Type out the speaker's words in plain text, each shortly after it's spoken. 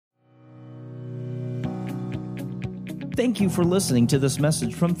Thank you for listening to this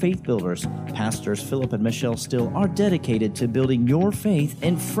message from Faith Builders. Pastors Philip and Michelle Still are dedicated to building your faith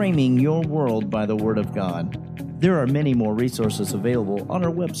and framing your world by the Word of God. There are many more resources available on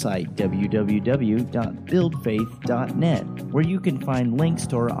our website, www.buildfaith.net, where you can find links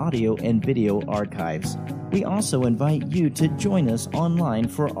to our audio and video archives. We also invite you to join us online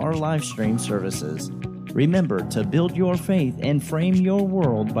for our live stream services. Remember to build your faith and frame your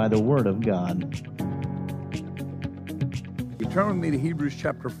world by the Word of God. Turn with me to Hebrews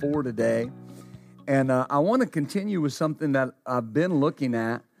chapter 4 today, and I want to continue with something that I've been looking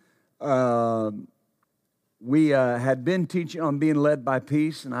at. We had been teaching on being led by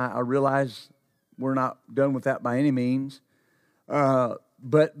peace, and I realize we're not done with that by any means.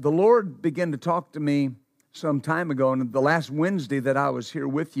 But the Lord began to talk to me some time ago, and the last Wednesday that I was here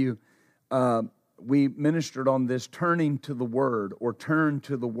with you, we ministered on this turning to the Word, or turn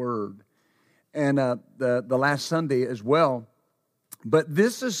to the Word, and the last Sunday as well. But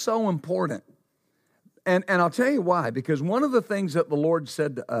this is so important, and I'll tell you why, because one of the things that the Lord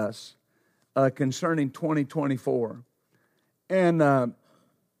said to us concerning 2024, and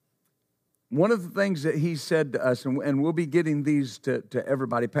one of the things that He said to us, and we'll be getting these to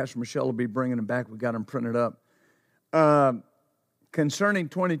everybody. Pastor Michelle will be bringing them back. We got them printed up. Concerning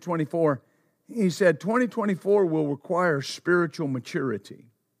 2024, He said 2024 will require spiritual maturity.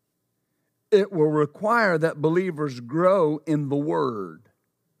 It will require that believers grow in the Word,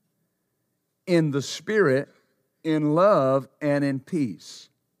 in the Spirit, in love, and in peace.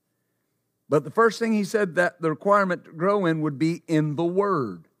 But the first thing He said that the requirement to grow in would be in the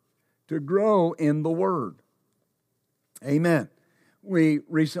Word, to grow in the Word. Amen. We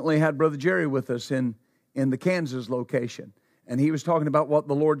recently had Brother Jerry with us in the Kansas location, and he was talking about what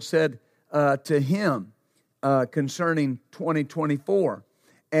the Lord said to him concerning 2024.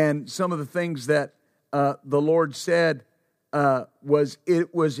 And some of the things that the Lord said was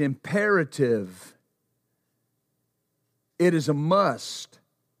imperative. It is a must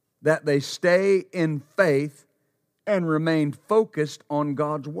that they stay in faith and remain focused on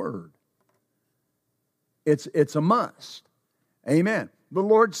God's Word. It's a must. Amen. The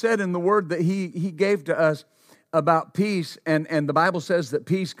Lord said in the Word that He gave to us about peace, and the Bible says that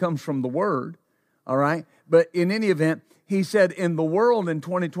peace comes from the Word, all right? But in any event, He said, in the world in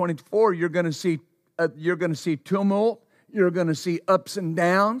 2024, you're going to see tumult. You're going to see ups and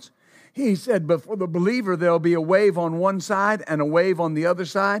downs. He said, but for the believer, there'll be a wave on one side and a wave on the other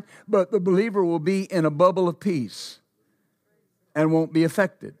side. But the believer will be in a bubble of peace and won't be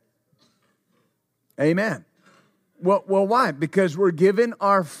affected. Amen. Well, why? Because we're giving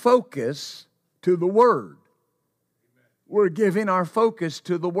our focus to the Word. We're giving our focus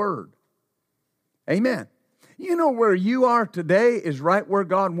to the Word. Amen. You know where you are today is right where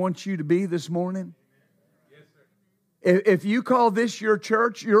God wants you to be this morning. Yes, sir. If you call this your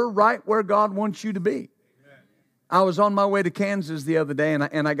church, you're right where God wants you to be. Amen. I was on my way to Kansas the other day,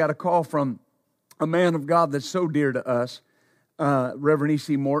 and I got a call from a man of God that's so dear to us, Reverend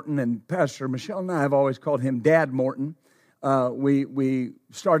E.C. Morton, and Pastor Michelle and I have always called him Dad Morton. We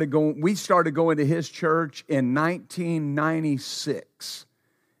started going to his church in 1996.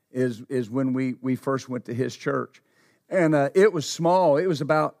 Is when we first went to his church, and it was small. It was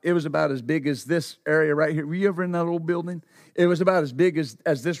about as big as this area right here. Were you ever in that old building? It was about as big as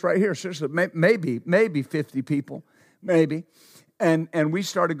this right here. Seriously, maybe 50 people, maybe. And we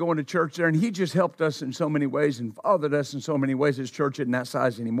started going to church there, and he just helped us in so many ways and fathered us in so many ways. His church isn't that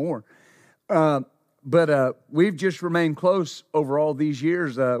size anymore, but we've just remained close over all these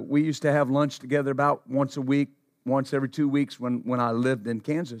years. We used to have lunch together about once a week. Once every 2 weeks when I lived in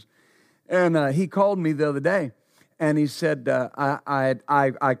Kansas. And he called me the other day, and he said,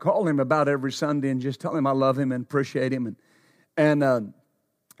 I call him about every Sunday and just tell him I love him and appreciate him. And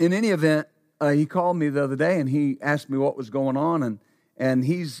in any event, he called me the other day, and he asked me what was going on, and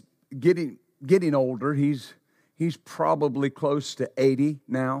he's getting older. He's probably close to 80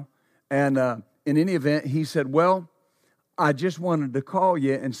 now. And in any event, he said, well, I just wanted to call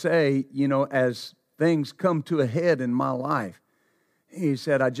you and say, as things come to a head in my life, he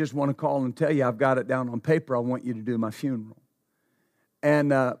said, I just want to call and tell you I've got it down on paper. I want you to do my funeral. And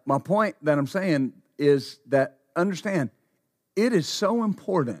my point that I'm saying is that, understand, it is so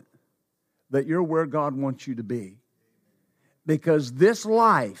important that you're where God wants you to be. Because this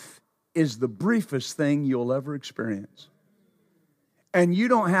life is the briefest thing you'll ever experience. And you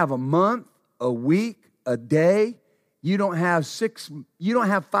don't have a month, a week, a day. You don't have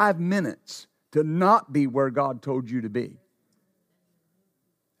 5 minutes to not be where God told you to be.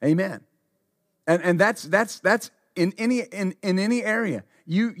 Amen. And that's in any area.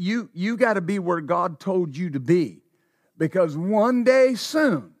 You got to be where God told you to be. Because one day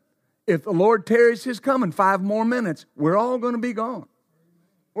soon, if the Lord tarries his coming 5 more minutes, we're all going to be gone.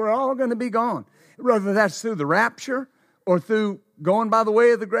 We're all going to be gone. Whether that's through the rapture or through going by the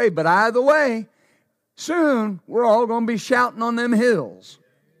way of the grave. But either way, soon we're all going to be shouting on them hills.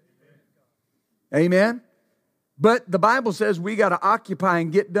 Amen? But the Bible says we got to occupy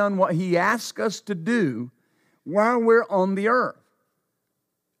and get done what he asks us to do while we're on the earth.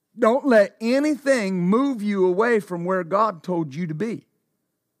 Don't let anything move you away from where God told you to be.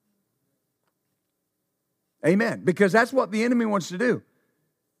 Amen. Because that's what the enemy wants to do.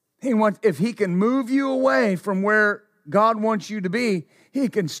 If he can move you away from where God wants you to be, he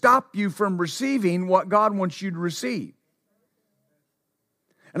can stop you from receiving what God wants you to receive.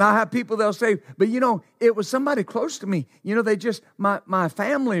 And I have people, they'll say, but it was somebody close to me. They just, my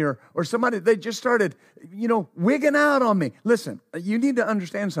family or somebody, they just started, wigging out on me. Listen, you need to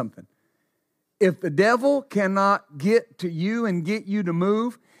understand something. If the devil cannot get to you and get you to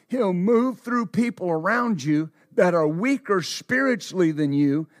move, he'll move through people around you that are weaker spiritually than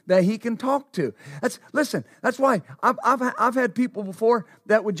you that he can talk to. That's why I've had people before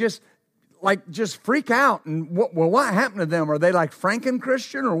that would just freak out and what happened to them? Are they like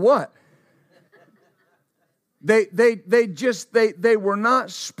Franken-Christian or what? They were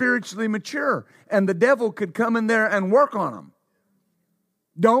not spiritually mature, and the devil could come in there and work on them.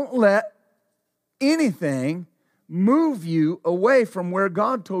 Don't let anything move you away from where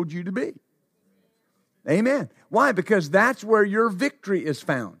God told you to be. Amen. Why? Because that's where your victory is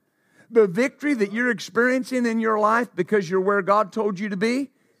found. The victory that you're experiencing in your life because you're where God told you to be.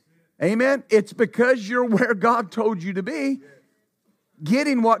 Amen. It's because you're where God told you to be,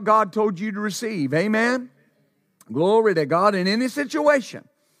 getting what God told you to receive. Amen. Glory to God. In any situation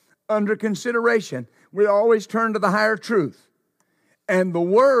under consideration, we always turn to the higher truth. And the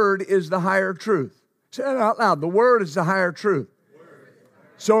Word is the higher truth. Say it out loud. The Word is the higher truth.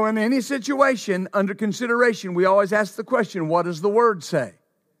 So in any situation under consideration, we always ask the question, what does the Word say?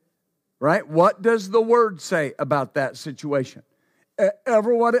 Right? What does the Word say about that situation?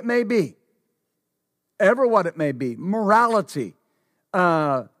 Ever what it may be. Ever what it may be. Morality,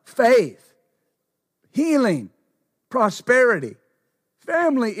 faith, healing, prosperity,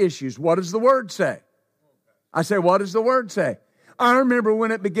 family issues. What does the Word say? I say, what does the Word say? I remember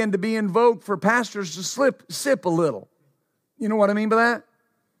when it began to be in vogue for pastors to sip a little. You know what I mean by that?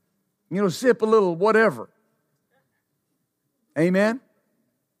 Sip a little whatever. Amen?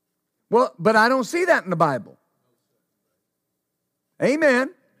 Well, but I don't see that in the Bible. Amen.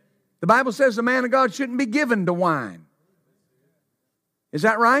 The Bible says the man of God shouldn't be given to wine. Is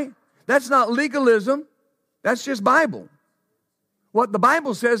that right? That's not legalism. That's just Bible. What the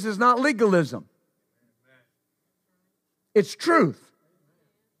Bible says is not legalism. It's truth.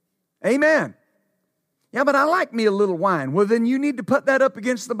 Amen. Yeah, but I like me a little wine. Well, then you need to put that up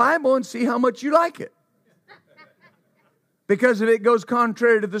against the Bible and see how much you like it. Because if it goes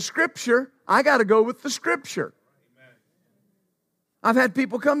contrary to the Scripture, I got to go with the Scripture. I've had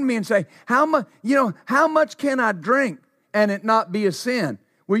people come to me and say, how much can I drink and it not be a sin?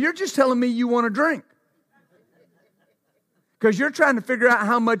 Well, you're just telling me you want to drink. Because you're trying to figure out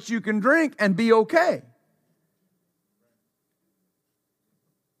how much you can drink and be okay.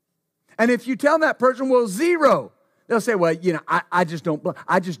 And if you tell that person, well, 0, they'll say, well, I just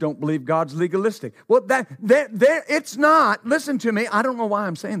don't believe God's legalistic. Well, it's not. Listen to me. I don't know why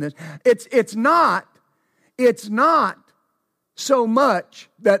I'm saying this. It's not so much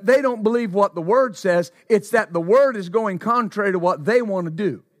that they don't believe what the Word says. It's that the Word is going contrary to what they want to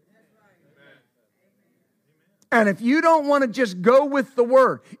do. And if you don't want to just go with the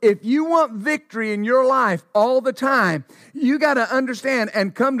Word, if you want victory in your life all the time, you got to understand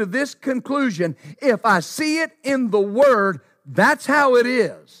and come to this conclusion. If I see it in the Word, that's how it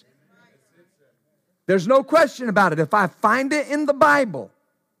is. There's no question about it. If I find it in the Bible,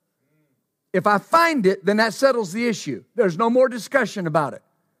 if I find it, then that settles the issue. There's no more discussion about it.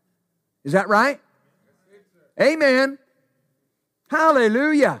 Is that right? Amen.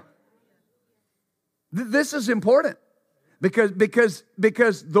 Hallelujah. This is important because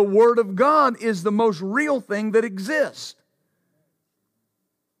the Word of God is the most real thing that exists.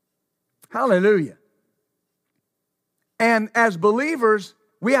 Hallelujah. And as believers,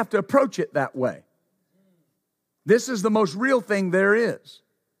 we have to approach it that way. This is the most real thing there is.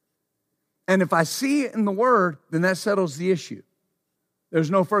 And if I see it in the Word, then that settles the issue. There's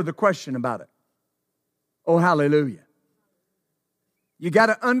no further question about it. Oh, hallelujah. You got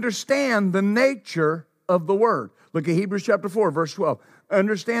to understand the nature of the Word. Look at Hebrews chapter 4, verse 12.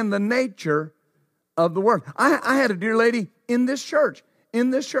 Understand the nature of the Word. I had a dear lady in this church. in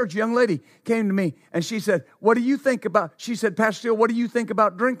this church, a young lady came to me and she said, what do you think about, she said, Pastor Steele, what do you think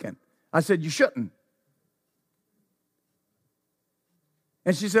about drinking? I said, you shouldn't.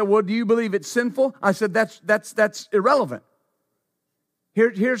 And she said, well, do you believe it's sinful? I said, that's irrelevant.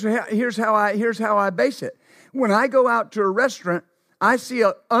 Here's how I base it. When I go out to a restaurant, I see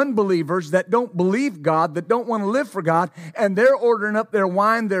unbelievers that don't believe God, that don't want to live for God, and they're ordering up their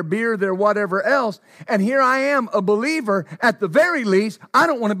wine, their beer, their whatever else. And here I am, a believer. At the very least, I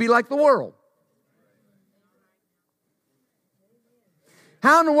don't want to be like the world.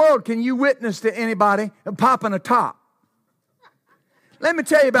 How in the world can you witness to anybody popping a top? Let me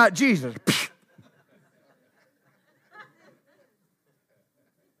tell you about Jesus.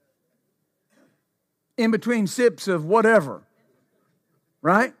 In between sips of whatever.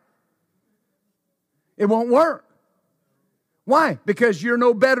 Right? It won't work. Why? Because you're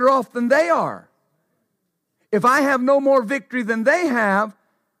no better off than they are. If I have no more victory than they have,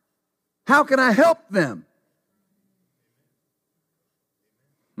 how can I help them?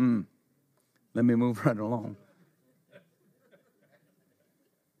 Let me move right along.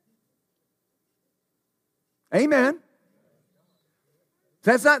 Amen.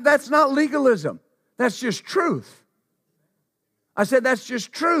 That's not legalism. That's just truth. I said, that's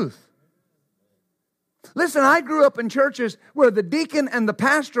just truth. Listen, I grew up in churches where the deacon and the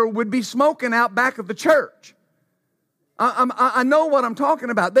pastor would be smoking out back of the church. I know what I'm talking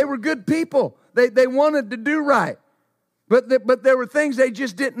about. They were good people. They wanted to do right. But there were things they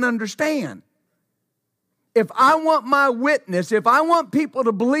just didn't understand. If I want my witness, if I want people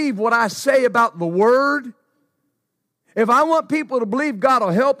to believe what I say about the Word, if I want people to believe God will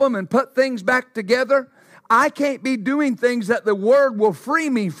help them and put things back together, I can't be doing things that the Word will free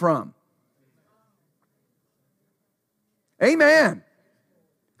me from. Amen.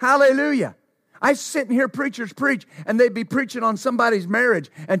 Hallelujah. I sit and hear preachers preach, and they'd be preaching on somebody's marriage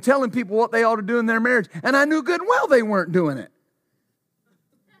and telling people what they ought to do in their marriage, and I knew good and well they weren't doing it.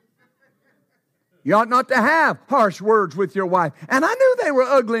 You ought not to have harsh words with your wife. And I knew they were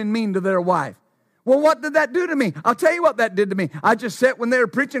ugly and mean to their wife. Well, what did that do to me? I'll tell you what that did to me. I just sat when they were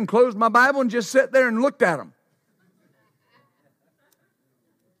preaching, closed my Bible, and just sat there and looked at them.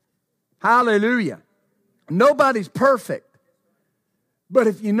 Hallelujah. Nobody's perfect. But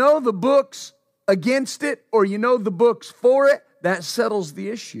if you know the books against it or you know the books for it, that settles the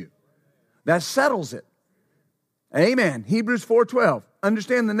issue. That settles it. Amen. Hebrews 4:12.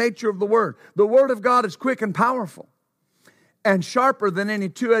 Understand the nature of the Word. The Word of God is quick and powerful, and sharper than any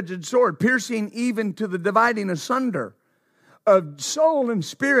two-edged sword, piercing even to the dividing asunder of soul and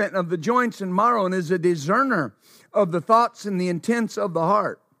spirit, and of the joints and marrow, and is a discerner of the thoughts and the intents of the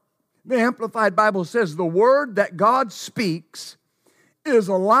heart. The Amplified Bible says, the word that God speaks is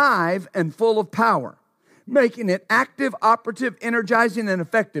alive and full of power, making it active, operative, energizing, and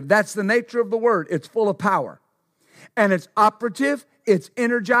effective. That's the nature of the word. It's full of power. And it's operative, it's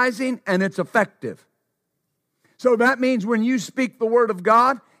energizing, and it's effective. So that means when you speak the Word of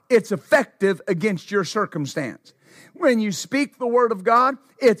God, it's effective against your circumstance. When you speak the Word of God,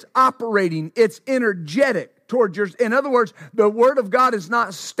 it's operating, it's energetic toward yours. In other words, the Word of God is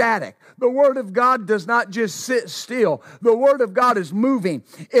not static. The Word of God does not just sit still. The Word of God is moving.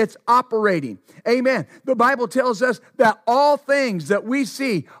 It's operating. Amen. The Bible tells us that all things that we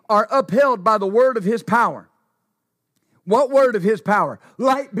see are upheld by the word of His power. What word of His power?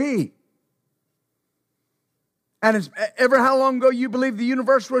 Light be. And it's ever how long ago you believe the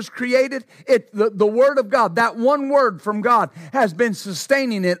universe was created? The Word of God, that one word from God, has been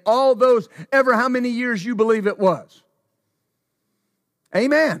sustaining it all those ever how many years you believe it was.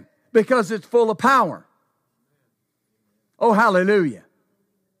 Amen. Because it's full of power. Oh, hallelujah.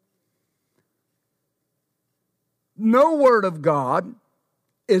 No word of God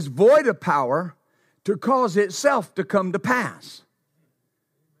is void of power to cause itself to come to pass.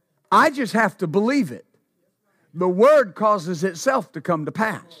 I just have to believe it. The word causes itself to come to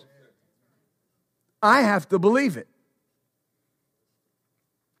pass. I have to believe it.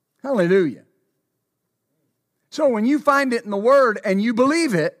 Hallelujah. So when you find it in the word and you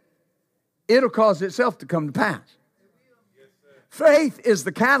believe it, it'll cause itself to come to pass. Faith is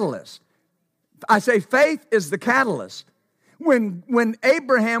the catalyst. I say faith is the catalyst. When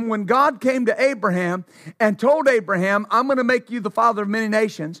God came to Abraham and told Abraham, I'm going to make you the father of many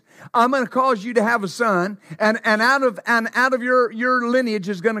nations. I'm going to cause you to have a son, and out of your lineage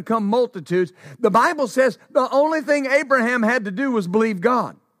is going to come multitudes. The Bible says the only thing Abraham had to do was believe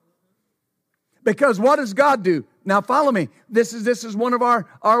God. Because what does God do? Now follow me. This is one of our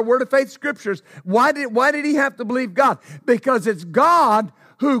word of faith scriptures. Why did he have to believe God? Because it's God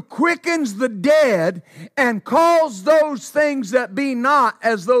who quickens the dead and calls those things that be not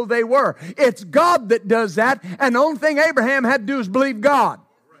as though they were. It's God that does that, and the only thing Abraham had to do is believe God.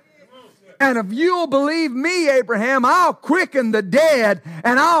 And if you'll believe me, Abraham, I'll quicken the dead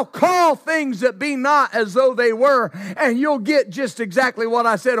and I'll call things that be not as though they were, and you'll get just exactly what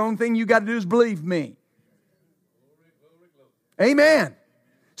I said. The only thing you got to do is believe me. Amen.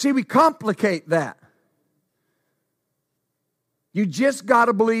 See, we complicate that. You just got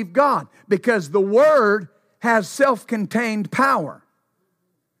to believe God, because the Word has self-contained power.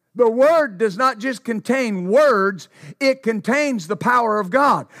 The Word does not just contain words, it contains the power of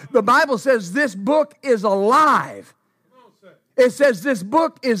God. The Bible says this book is alive. It says this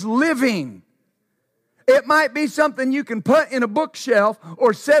book is living. It might be something you can put in a bookshelf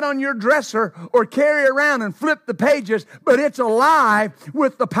or set on your dresser or carry around and flip the pages, but it's alive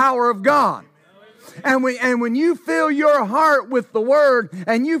with the power of God. And when you fill your heart with the Word,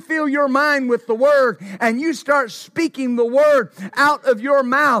 and you fill your mind with the Word, and you start speaking the Word out of your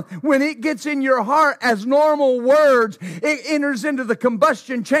mouth, when it gets in your heart as normal words, it enters into the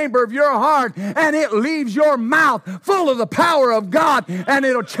combustion chamber of your heart, and it leaves your mouth full of the power of God, and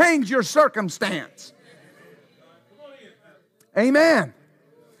it'll change your circumstance. Amen.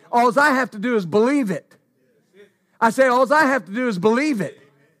 All I have to do is believe it. I say all I have to do is believe it.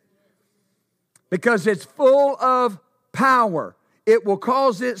 Because it's full of power. It will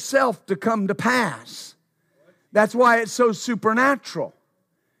cause itself to come to pass. That's why it's so supernatural.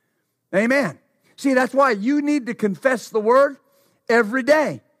 Amen. See, that's why you need to confess the Word every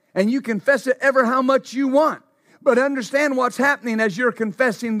day. And you confess it ever how much you want. But understand what's happening as you're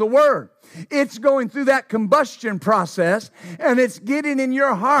confessing the Word. It's going through that combustion process, and it's getting in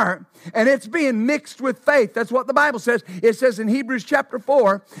your heart, and it's being mixed with faith. That's what the Bible says. It says in Hebrews chapter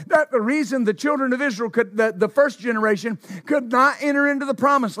 4 that the reason the children of Israel, the first generation, could not enter into the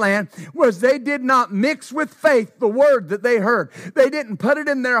promised land was they did not mix with faith the Word that they heard. They didn't put it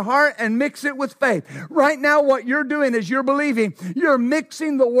in their heart and mix it with faith. Right now, what you're doing is you're believing. You're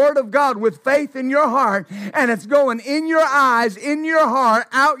mixing the Word of God with faith in your heart, and it's going in your eyes, in your heart,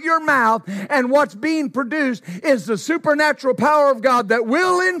 out your mouth, and what's being produced is the supernatural power of God that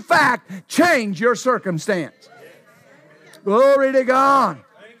will, in fact, change your circumstance. Glory to God.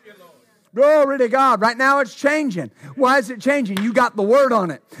 Glory to God. Right now it's changing. Why is it changing? You got the Word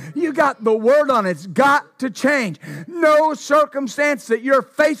on it. You got the Word on it. It's got to change. No circumstance that you're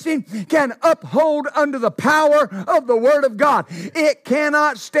facing can uphold under the power of the Word of God. It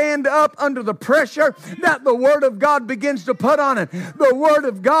cannot stand up under the pressure that the Word of God begins to put on it. The Word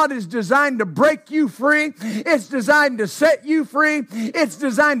of God is designed to break you free. It's designed to set you free. It's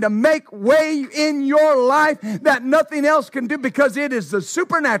designed to make way in your life that nothing else can do, because it is the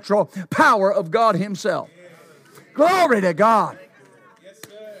supernatural power of God Himself. Glory to God.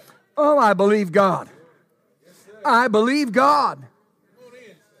 Oh, I believe God. I believe God.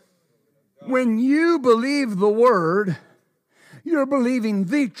 When you believe the Word, you're believing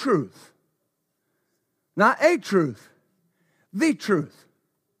the truth. Not a truth, the truth.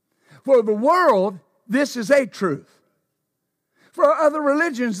 For the world, this is a truth. For other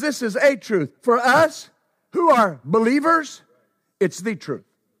religions, this is a truth. For us who are believers, it's the truth.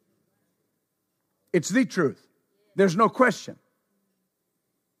 It's the truth. There's no question.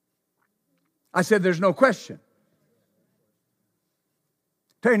 I said there's no question.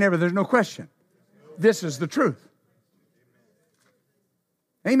 Tell your neighbor, there's no question. This is the truth.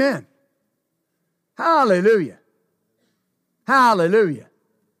 Amen. Hallelujah. Hallelujah.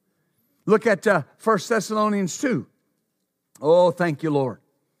 Look at 1 Thessalonians 2. Oh, thank you, Lord.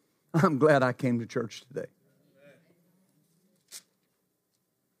 I'm glad I came to church today.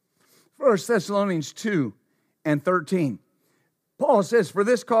 1 Thessalonians 2 and 13. Paul says, "For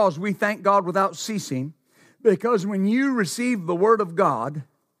this cause we thank God without ceasing, because when you received the word of God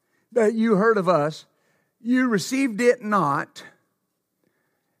that you heard of us, you received it not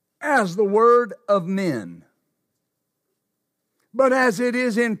as the word of men, but as it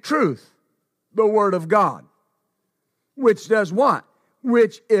is in truth the word of God, which does what?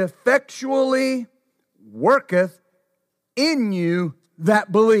 Which effectually worketh in you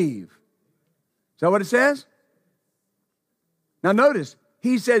that believe." Is that what it says? Now notice,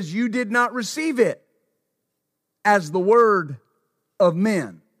 he says you did not receive it as the word of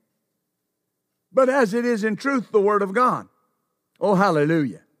men, but as it is in truth the word of God. Oh,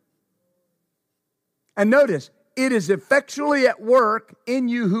 hallelujah. And notice, it is effectually at work in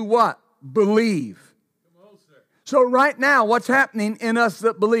you who what? Believe. So right now, what's happening in us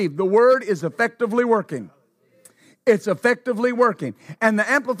that believe? The word is effectively working. It's effectively working. And the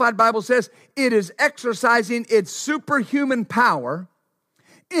Amplified Bible says it is exercising its superhuman power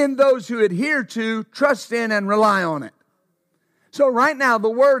in those who adhere to, trust in, and rely on it. So right now, the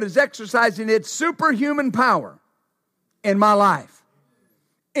Word is exercising its superhuman power in my life,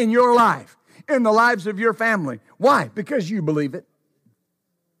 in your life, in the lives of your family. Why? Because you believe it.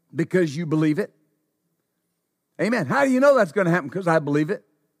 Because you believe it. Amen. How do you know that's going to happen? Because I believe it.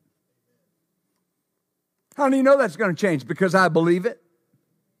 How do you know that's going to change? Because I believe it.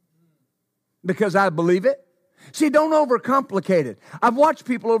 Because I believe it. See, don't overcomplicate it. I've watched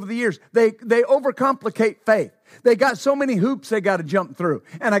people over the years. They overcomplicate faith. They got so many hoops they got to jump through.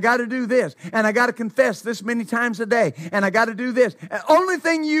 And I got to do this. And I got to confess this many times a day. And I got to do this. And the only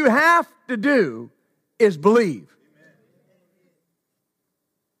thing you have to do is believe.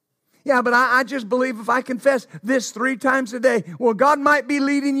 Yeah, but I just believe if I confess this 3 times a day, well, God might be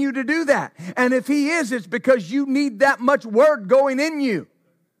leading you to do that. And if He is, it's because you need that much Word going in you.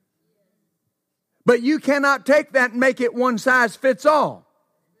 But you cannot take that and make it one size fits all.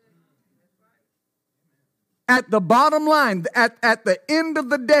 At the bottom line, at the end of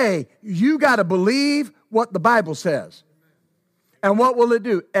the day, you got to believe what the Bible says. And what will it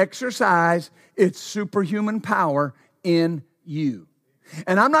do? Exercise its superhuman power in you.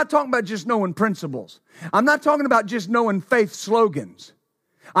 And I'm not talking about just knowing principles. I'm not talking about just knowing faith slogans.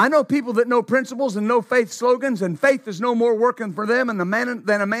 I know people that know principles and know faith slogans, and faith is no more working for them than a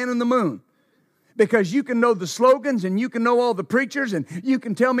man in the moon. Because you can know the slogans and you can know all the preachers and you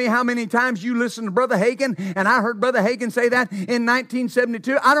can tell me how many times you listened to Brother Hagin, and I heard Brother Hagin say that in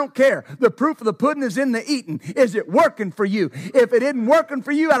 1972. I don't care. The proof of the pudding is in the eating. Is it working for you? If it isn't working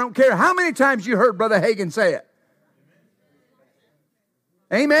for you, I don't care how many times you heard Brother Hagin say it.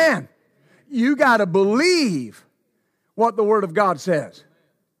 Amen. You got to believe what the Word of God says.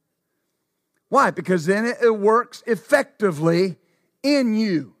 Why? Because then it works effectively in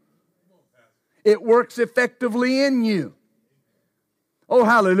you. It works effectively in you. Oh,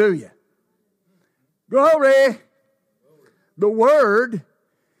 hallelujah. Glory. The Word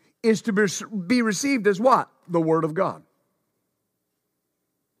is to be received as what? The Word of God.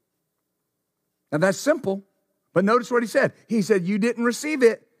 And that's simple. But notice what He said. He said, you didn't receive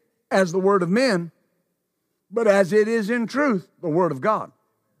it as the word of men, but as it is in truth, the Word of God.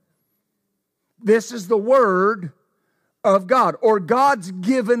 This is the Word of God, or God's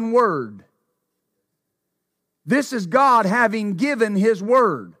given Word. This is God having given His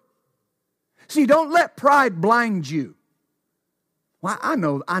Word. See, don't let pride blind you. Well, I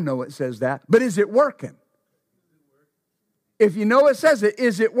know it says that, but is it working? If you know it says it,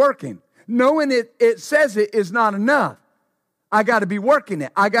 is it working? Knowing it says it is not enough. I got to be working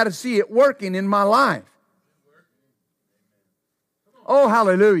it. I got to see it working in my life. Oh,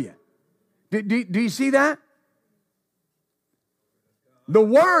 hallelujah. Do you see that? The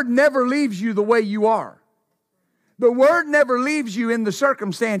Word never leaves you the way you are. The Word never leaves you in the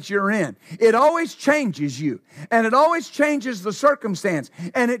circumstance you're in. It always changes you. And it always changes the circumstance.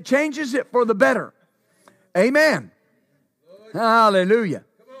 And it changes it for the better. Amen. Hallelujah.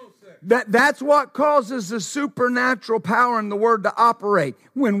 That's what causes the supernatural power in the Word to operate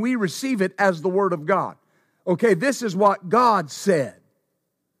when we receive it as the Word of God. Okay, this is what God said.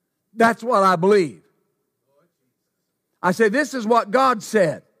 That's what I believe. I say, this is what God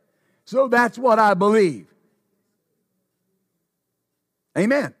said. So that's what I believe.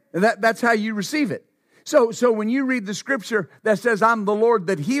 Amen. That's how you receive it. So when you read the scripture that says, I'm the Lord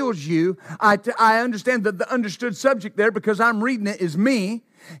that heals you, I understand that the understood subject there, because I'm reading it, is me.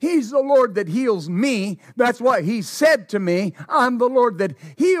 He's the Lord that heals me. That's what He said to me. I'm the Lord that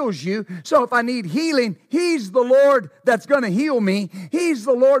heals you. So if I need healing, He's the Lord that's going to heal me. He's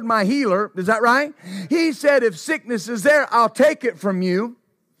the Lord my healer. Is that right? He said, if sickness is there, I'll take it from you.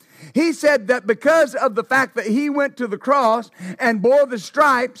 He said that because of the fact that He went to the cross and bore the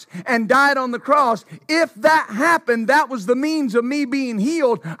stripes and died on the cross, if that happened, that was the means of me being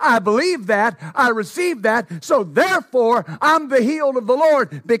healed. I believe that. I receive that. So therefore, I'm the healed of the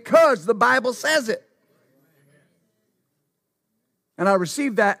Lord because the Bible says it. And I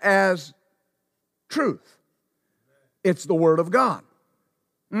receive that as truth. It's the Word of God.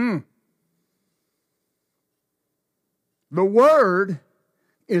 The Word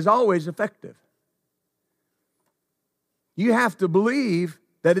is always effective. You have to believe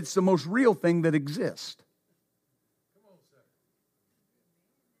that it's the most real thing that exists.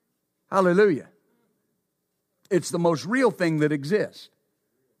 Hallelujah. It's the most real thing that exists.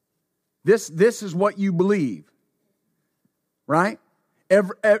 This is what you believe. Right?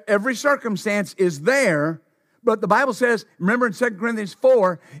 Every circumstance is there, But the Bible says, remember in 2 Corinthians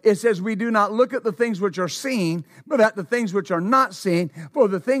 4, it says, we do not look at the things which are seen, but at the things which are not seen. For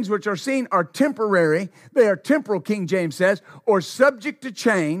the things which are seen are temporary. They are temporal, King James says, or subject to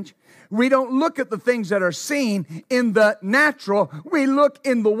change. We don't look at the things that are seen in the natural. We look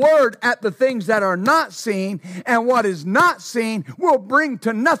in the Word at the things that are not seen. And what is not seen will bring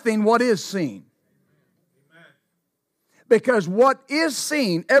to nothing what is seen. Because what is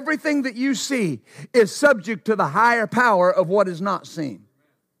seen, everything that you see, is subject to the higher power of what is not seen.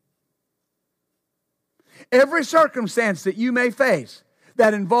 Every circumstance that you may face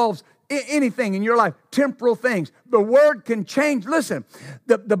that involves anything in your life, temporal things, the Word can change. Listen,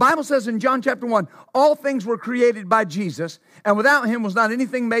 the Bible says in John chapter 1, all things were created by Jesus, and without Him was not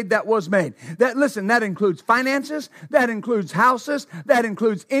anything made that was made. That includes finances, that includes houses, that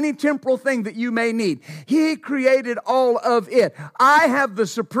includes any temporal thing that you may need. He created all of it. I have the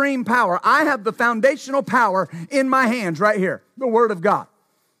supreme power. I have the foundational power in my hands right here, the Word of God.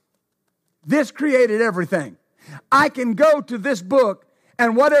 This created everything. I can go to this book,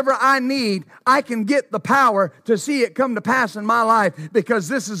 and whatever I need, I can get the power to see it come to pass in my life, because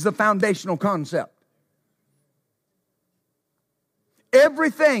this is the foundational concept.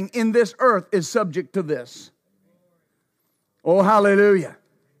 Everything in this earth is subject to this. Oh, hallelujah.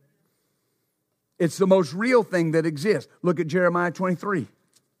 It's the most real thing that exists. Look at Jeremiah 23.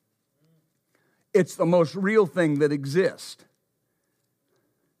 It's the most real thing that exists.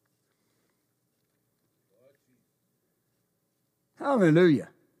 Hallelujah.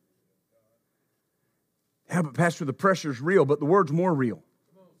 Yeah, but Pastor, the pressure's real, but the Word's more real.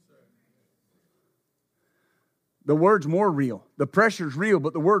 The Word's more real. The pressure's real,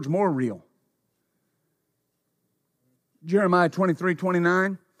 but the Word's more real. Jeremiah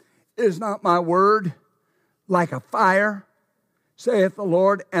 23:29. Is not my word like a fire, saith the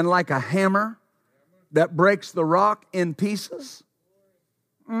Lord, and like a hammer that breaks the rock in pieces?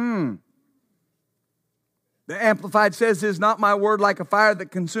 The Amplified says, is not my word like a fire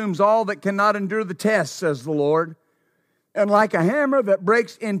that consumes all that cannot endure the test, says the Lord, and like a hammer that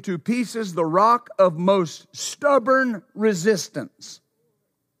breaks into pieces the rock of most stubborn resistance.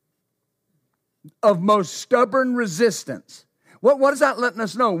 Of most stubborn resistance. What is that letting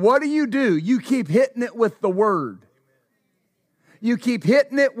us know? What do? You keep hitting it with the Word. You keep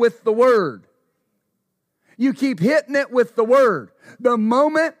hitting it with the Word. You keep hitting it with the Word. The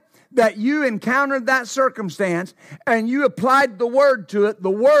moment that you encountered that circumstance and you applied the Word to it,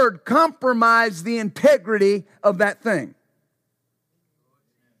 the Word compromised the integrity of that thing.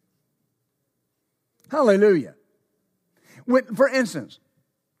 Hallelujah. For instance,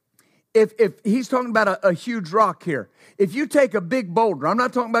 if he's talking about a huge rock here, if you take a big boulder, I'm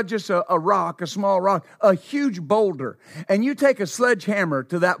not talking about just a rock, a small rock, a huge boulder, and you take a sledgehammer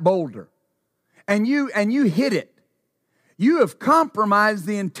to that boulder and you hit it, you have compromised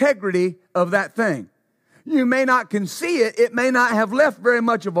the integrity of that thing. You may not can see it. It may not have left very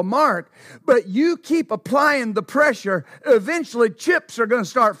much of a mark, but you keep applying the pressure. Eventually, chips are going to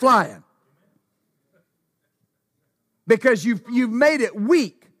start flying because you've made it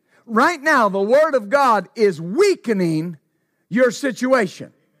weak. Right now, the Word of God is weakening your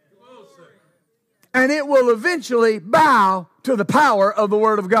situation. And it will eventually bow to the power of the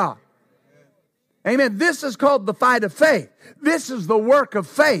Word of God. Amen. This is called the fight of faith. This is the work of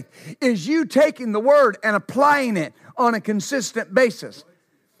faith, is you taking the Word and applying it on a consistent basis.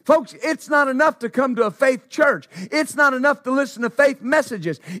 Folks, it's not enough to come to a faith church. It's not enough to listen to faith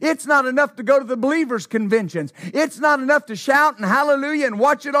messages. It's not enough to go to the believers' conventions. It's not enough to shout and hallelujah and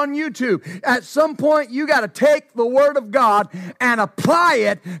watch it on YouTube. At some point, you got to take the Word of God and apply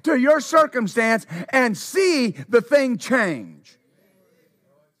it to your circumstance and see the thing change.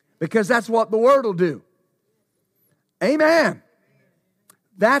 Because that's what the Word will do. Amen.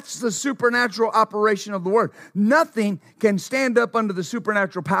 That's the supernatural operation of the Word. Nothing can stand up under the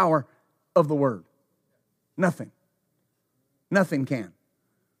supernatural power of the Word. Nothing. Nothing can.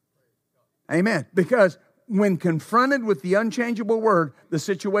 Amen. Because when confronted with the unchangeable Word, the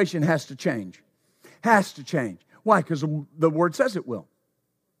situation has to change. Has to change. Why? Because the Word says it will.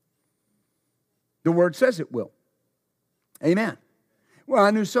 The Word says it will. Amen. Well, I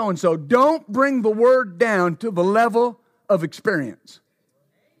knew so-and-so. Don't bring the Word down to the level of experience.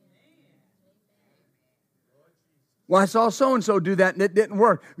 Well, I saw so-and-so do that and it didn't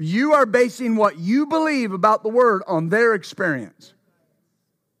work. You are basing what you believe about the Word on their experience.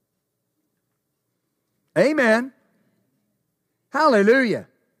 Amen. Hallelujah.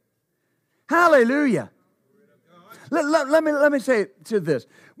 Hallelujah. Let me say it to this.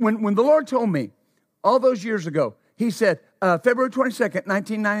 When the Lord told me all those years ago, He said, February 22nd,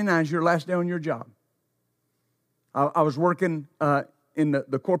 1999 is your last day on your job. I was working in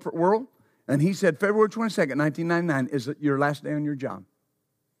the corporate world, and he said, February 22nd, 1999 is your last day on your job.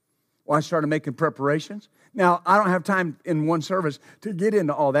 Well, I started making preparations. Now, I don't have time in one service to get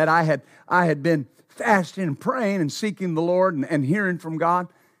into all that. I had been fasting and praying and seeking the Lord and hearing from God,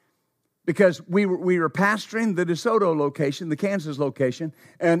 because we were pastoring the DeSoto location, the Kansas location,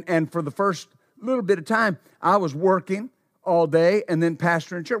 and for the first little bit of time, I was working all day and then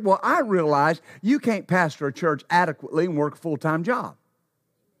pastoring church. Well, I realized you can't pastor a church adequately and work a full-time job.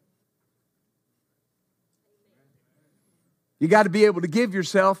 You got to be able to give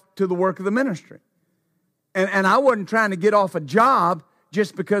yourself to the work of the ministry. And I wasn't trying to get off a job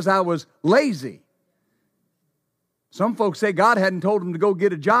just because I was lazy. Some folks say God hadn't told them to go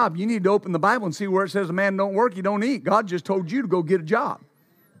get a job. You need to open the Bible and see where it says a man don't work, you don't eat. God just told you to go get a job.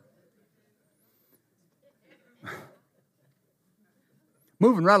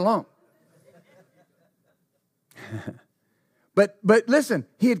 Moving right along. But listen,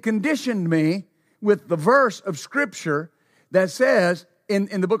 he had conditioned me with the verse of Scripture that says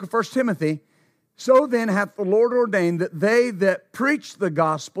in the book of 1 Timothy, so then hath the Lord ordained that they that preach the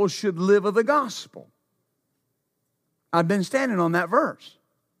gospel should live of the gospel. I've been standing on that verse.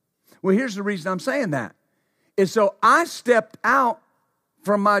 Well, here's the reason I'm saying that. Is so I stepped out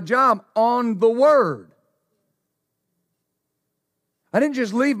from my job on the word. I didn't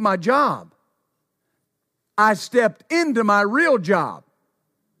just leave my job. I stepped into my real job.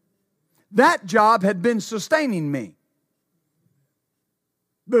 That job had been sustaining me.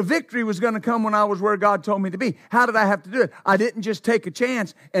 The victory was going to come when I was where God told me to be. How did I have to do it? I didn't just take a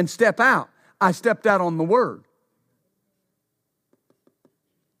chance and step out. I stepped out on the word.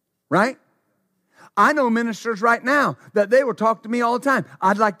 Right? I know ministers right now that they will talk to me all the time.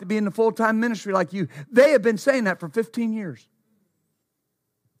 I'd like to be in the full-time ministry like you. They have been saying that for 15 years.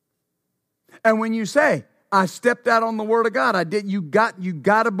 And when you say, I stepped out on the Word of God, I did. You got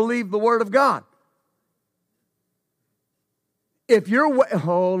to believe the Word of God. If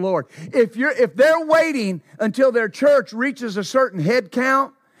they're waiting until their church reaches a certain head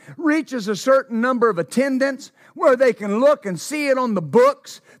count, reaches a certain number of attendance, where they can look and see it on the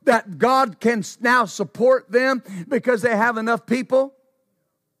books that God can now support them because they have enough people,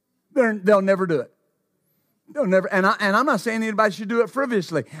 they'll never do it. They'll never. And I'm not saying anybody should do it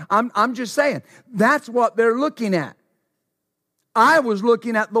frivolously. I'm just saying that's what they're looking at. I was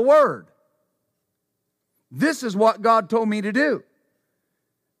looking at the Word. This is what God told me to do.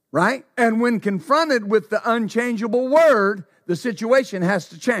 Right? And when confronted with the unchangeable Word, the situation has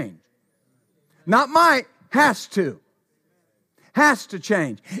to change. Not might, has to. Has to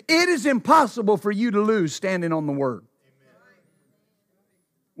change. It is impossible for you to lose standing on the Word.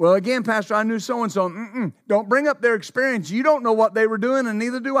 Well, again, Pastor, I knew so-and-so. Don't bring up their experience. You don't know what they were doing, and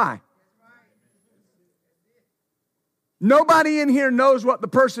neither do I. Nobody in here knows what the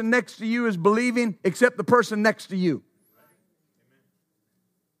person next to you is believing except the person next to you.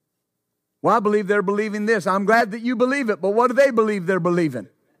 Well, I believe they're believing this. I'm glad that you believe it, but what do they believe they're believing?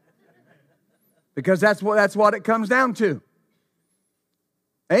 Because that's what it comes down to.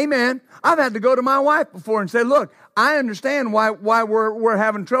 Amen. I've had to go to my wife before and say, look, I understand why we're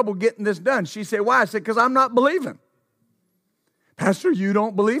having trouble getting this done. She said, why? I said, because I'm not believing. Pastor, you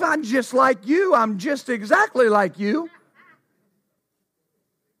don't believe? I'm just like you. I'm just exactly like you.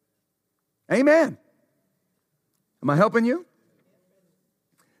 Amen. Am I helping you?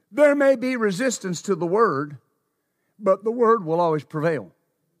 There may be resistance to the Word, but the Word will always prevail.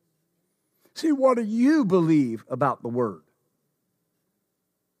 See, what do you believe about the Word?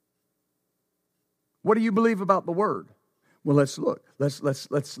 What do you believe about the Word? Well, let's look.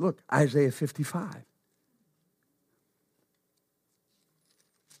 Let's look. Isaiah 55.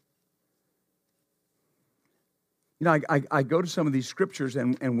 You know, I go to some of these scriptures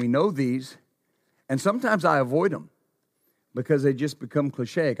and we know these, and sometimes I avoid them because they just become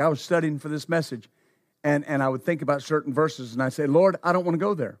cliche. I was studying for this message, and I would think about certain verses, and I say, Lord, I don't want to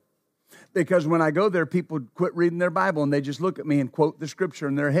go there. Because when I go there, people quit reading their Bible, and they just look at me and quote the scripture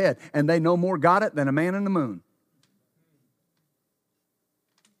in their head, and they no more got it than a man in the moon.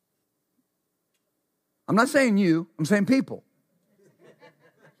 I'm not saying you, I'm saying people.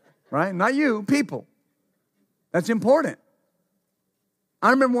 Right? Not you, people. That's important.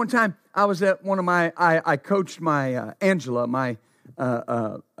 I remember one time I was at one of my, I coached my Angela, my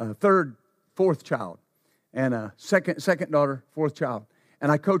fourth child, and second daughter, fourth child.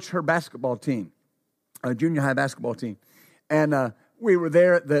 And I coached her basketball team, junior high basketball team. And we were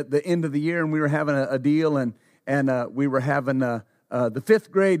there at the end of the year, and we were having a deal, and we were having the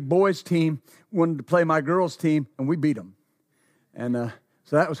fifth grade boys team wanted to play my girls team, and we beat them. And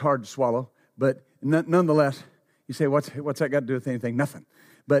so that was hard to swallow. But nonetheless, You say, what's that got to do with anything? Nothing.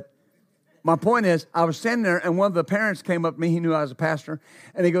 But my point is, I was standing there, and one of the parents came up to me. He knew I was a pastor.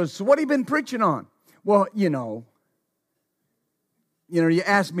 And he goes, so what have you been preaching on? Well, you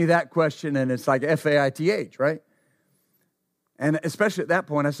ask me that question, and it's like F-A-I-T-H, right? And especially at that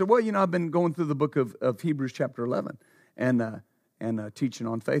point, I said, well, I've been going through the book of Hebrews chapter 11 and teaching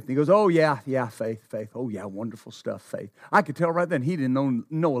on faith. And he goes, oh, yeah, faith. Oh, yeah, wonderful stuff, faith. I could tell right then he didn't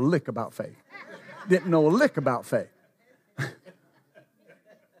know a lick about faith. Didn't know a lick about faith.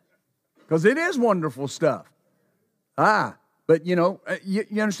 Because it is wonderful stuff. But, you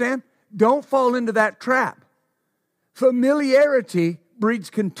understand? Don't fall into that trap. Familiarity breeds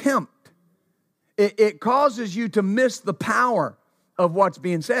contempt. It causes you to miss the power of what's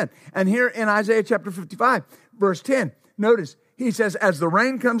being said. And here in Isaiah chapter 55, verse 10, notice, he says, as the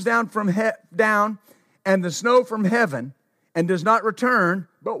rain comes down down and the snow from heaven and does not return,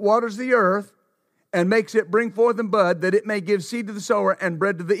 but waters the earth and makes it bring forth and bud, that it may give seed to the sower and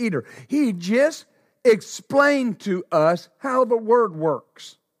bread to the eater. He just explained to us how the word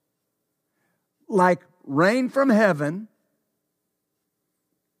works. Like rain from heaven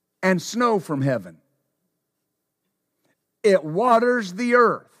and snow from heaven. It waters the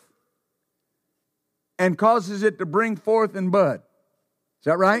earth and causes it to bring forth and bud. Is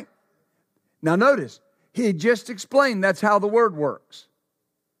that right? Now notice, he just explained that's how the word works.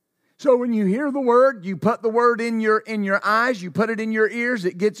 So when you hear the word, you put the word in your eyes, you put it in your ears,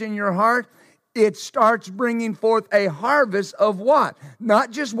 it gets in your heart, it starts bringing forth a harvest of what? Not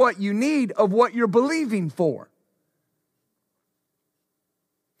just what you need, of what you're believing for.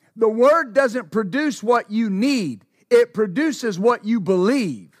 The word doesn't produce what you need. It produces what you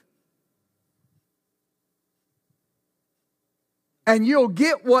believe. And you'll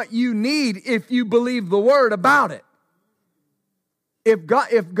get what you need if you believe the word about it. If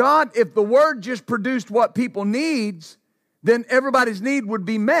the word just produced what people needs, then everybody's need would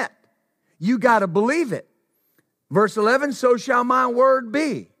be met. You got to believe it. Verse 11, so shall my word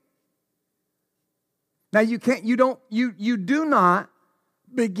be. Now you do not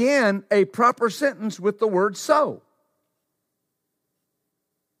begin a proper sentence with the word so.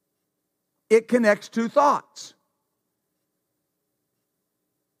 It connects two thoughts.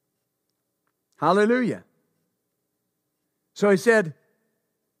 Hallelujah. So he said,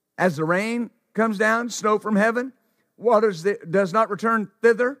 as the rain comes down, snow from heaven, does not return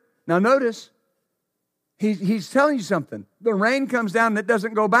thither. Now notice, he's telling you something. The rain comes down and it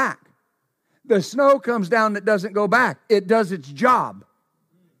doesn't go back. The snow comes down and it doesn't go back. It does its job.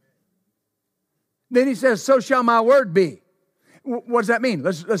 Then he says, so shall my word be. What does that mean?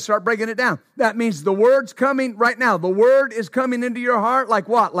 Let's start breaking it down. That means the word's coming right now. The word is coming into your heart like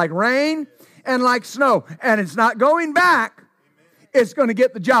what? Like rain and like snow. And it's not going back. It's going to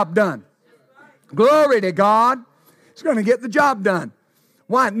get the job done. Glory to God. It's going to get the job done.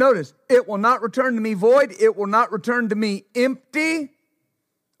 Why? Notice, it will not return to me void. It will not return to me empty.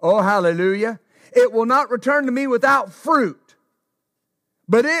 Oh, hallelujah. It will not return to me without fruit.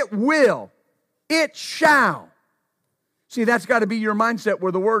 But it will. It shall. See, that's got to be your mindset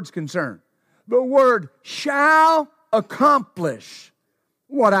where the word's concerned. The word shall accomplish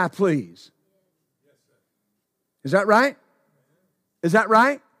what I please. Is that right? Is that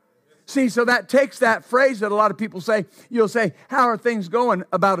right? See, so that takes that phrase that a lot of people say. You'll say, how are things going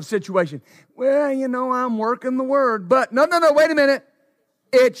about a situation? Well, I'm working the word. But no, wait a minute.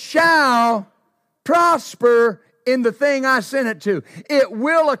 It shall prosper in the thing I sent it to. It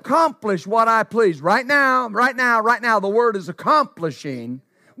will accomplish what I please. Right now, the word is accomplishing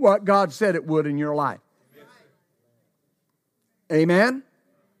what God said it would in your life. Amen?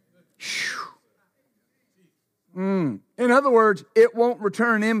 In other words, it won't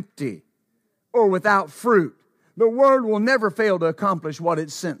return empty or without fruit. The word will never fail to accomplish what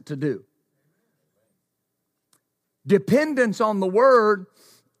it's sent to do. Dependence on the word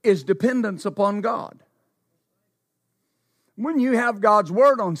is dependence upon God. When you have God's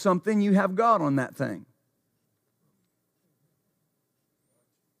word on something, you have God on that thing.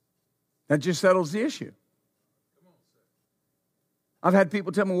 That just settles the issue. I've had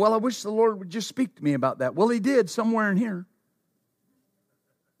people tell me, well, I wish the Lord would just speak to me about that. Well, He did somewhere in here.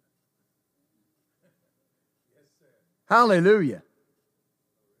 Hallelujah.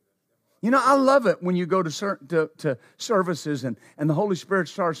 I love it when you go to services and the Holy Spirit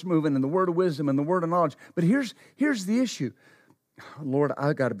starts moving and the word of wisdom and the word of knowledge. But here's the issue. Lord,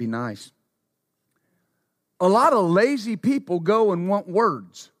 I've got to be nice. A lot of lazy people go and want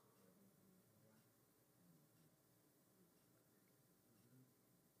words.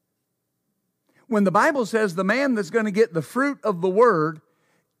 When the Bible says the man that's going to get the fruit of the word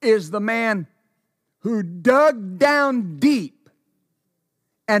is the man who dug down deep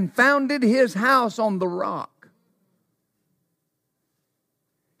and founded his house on the rock.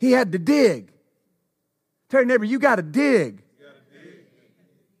 He had to dig. Tell your neighbor, you got to dig.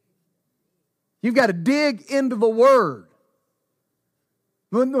 You've got to dig into the Word.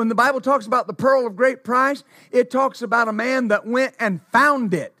 When the Bible talks about the pearl of great price, it talks about a man that went and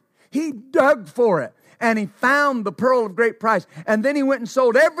found it. He dug for it, and he found the pearl of great price. And then he went and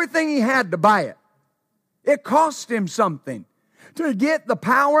sold everything he had to buy it. It cost him something. To get the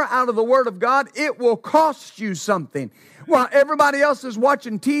power out of the Word of God, it will cost you something. While everybody else is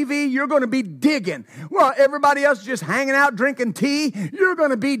watching TV, you're going to be digging. While everybody else is just hanging out drinking tea, you're going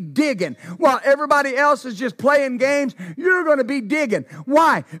to be digging. While everybody else is just playing games, you're going to be digging.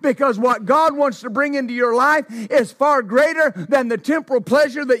 Why? Because what God wants to bring into your life is far greater than the temporal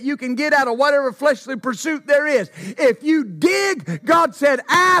pleasure that you can get out of whatever fleshly pursuit there is. If you dig, God said,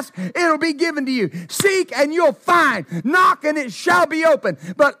 ask, it'll be given to you. Seek and you'll find. Knock and it shall be open.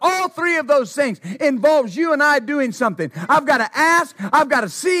 But all three of those things involves you and I doing something. I've got to ask, I've got to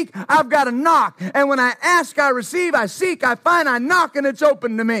seek, I've got to knock. And when I ask, I receive, I seek, I find, I knock, and it's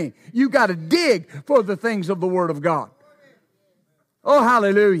open to me. You got to dig for the things of the Word of God. Oh,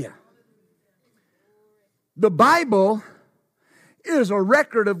 hallelujah. The Bible is a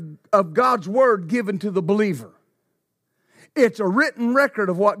record of God's Word given to the believer. It's a written record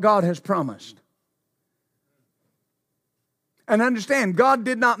of what God has promised. And understand, God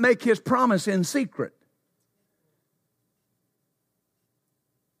did not make His promise in secret.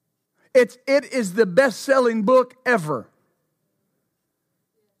 It is the best-selling book ever.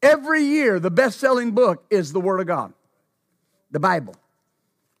 Every year, the best-selling book is the Word of God, the Bible.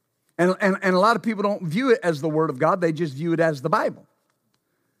 And a lot of people don't view it as the Word of God. They just view it as the Bible.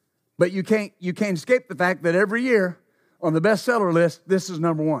 But you can't escape the fact that every year on the bestseller list, this is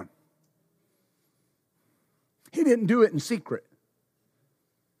number one. He didn't do it in secret.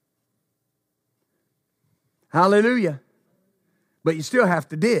 Hallelujah. But you still have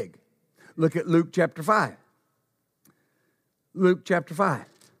to dig. Look at Luke chapter 5. Luke chapter 5.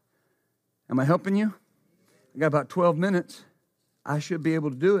 Am I helping you? I got about 12 minutes. I should be able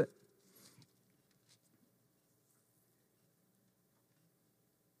to do it.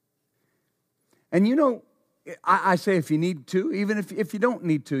 And you know, I say if you need to, even if you don't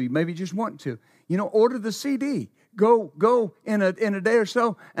need to, you maybe just want to, you know, order the CD. Go in a day or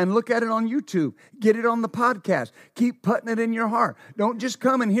so and look at it on YouTube. Get it on the podcast. Keep putting it in your heart. Don't just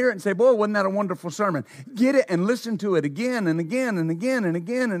come and hear it and say, boy, wasn't that a wonderful sermon? Get it and listen to it again and again and again and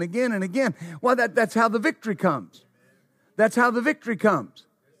again and again and again. Well, that's how the victory comes. That's how the victory comes.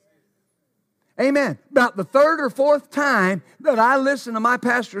 Amen. About the third or fourth time that I listened to my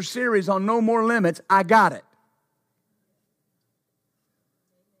pastor's series on No More Limits, I got it.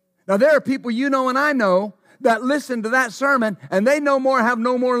 Now, there are people you know and I know that listen to that sermon, and they have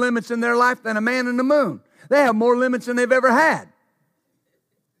no more limits in their life than a man in the moon. They have more limits than they've ever had.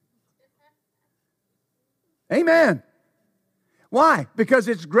 Amen. Why? Because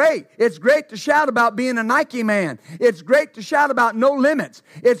it's great. It's great to shout about being a Nike man. It's great to shout about no limits.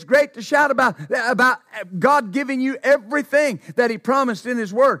 It's great to shout about God giving you everything that He promised in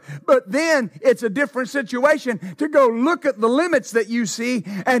His Word. But then it's a different situation to go look at the limits that you see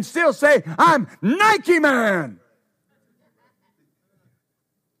and still say, I'm Nike man.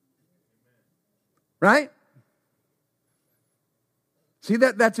 Right? See,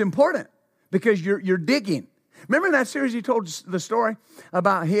 that's important because you're digging. Remember in that series he told the story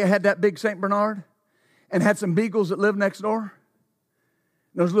about he had that big St. Bernard and had some beagles that lived next door?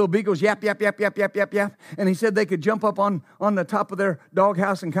 Those little beagles yap, yap, yap, yap, yap, yap, yap. And he said they could jump up on the top of their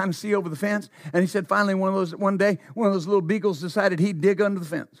doghouse and kind of see over the fence. And he said finally one day, one of those little beagles decided he'd dig under the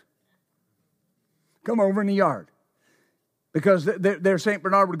fence. Come over in the yard. Because their St.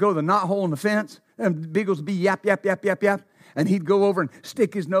 Bernard would go to the knothole in the fence and the beagles would be yap, yap, yap, yap, yap. And he'd go over and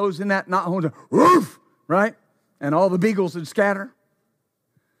stick his nose in that knothole and woof, right? And all the beagles would scatter.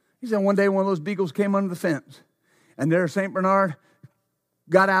 He said one day one of those beagles came under the fence. And there St. Bernard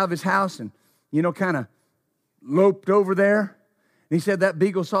got out of his house and, kind of loped over there. And he said that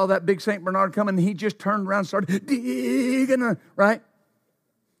beagle saw that big St. Bernard coming and he just turned around and started digging, right?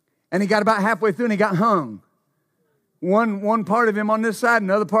 And he got about halfway through and he got hung. One part of him on this side,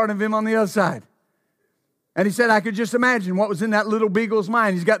 another part of him on the other side. And he said, I could just imagine what was in that little beagle's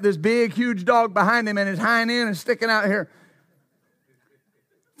mind. He's got this big, huge dog behind him and his hind end is sticking out here.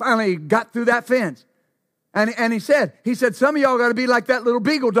 Finally, he got through that fence. And he said, some of y'all got to be like that little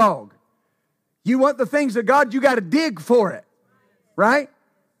beagle dog. You want the things of God, you got to dig for it. Right?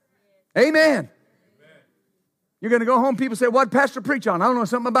 Amen. You're going to go home, people say, what'd Pastor preach on? I don't know,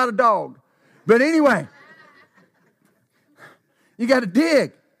 something about a dog. But anyway, you got to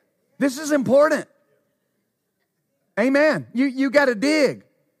dig. This is important. Amen. You got to dig.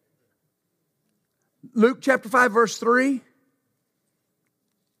 Luke chapter 5, verse 3.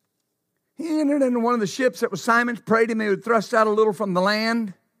 He entered into one of the ships that was Simon's, prayed him he would thrust out a little from the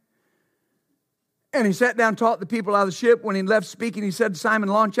land. And he sat down, taught the people out of the ship. When he left speaking, he said to Simon,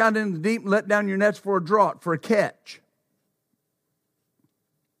 launch out into the deep and let down your nets for a draught, for a catch.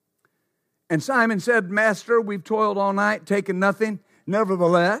 And Simon said, Master, we've toiled all night, taken nothing.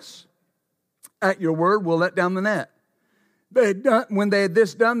 Nevertheless, at your word, we'll let down the net. When they had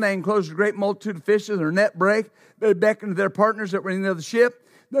this done, they enclosed a great multitude of fishes, their net brake. They beckoned to their partners that were in the other ship,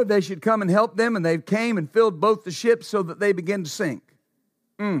 that they should come and help them, and they came and filled both the ships so that they began to sink.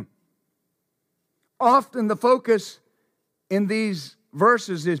 Often the focus in these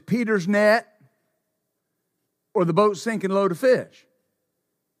verses is Peter's net or the boat sinking load of fish.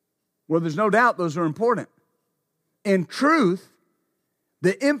 Well, there's no doubt those are important. In truth,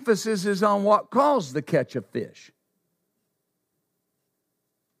 the emphasis is on what caused the catch of fish.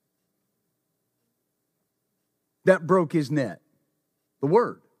 That broke his net. The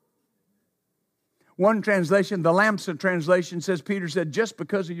word. One translation, the Lamsa translation says, Peter said, just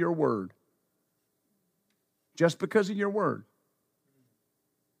because of your word. Just because of your word.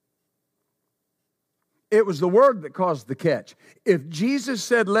 It was the word that caused the catch. If Jesus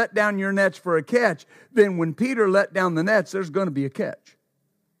said, let down your nets for a catch, then when Peter let down the nets, there's going to be a catch.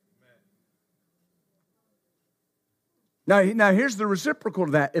 Now here's the reciprocal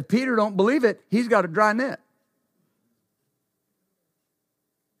to that. If Peter don't believe it, he's got a dry net.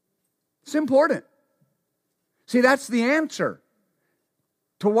 It's important. See, that's the answer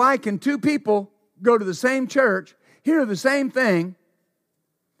to why can two people go to the same church, hear the same thing,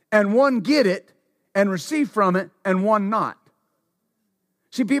 and one get it and receive from it, and one not.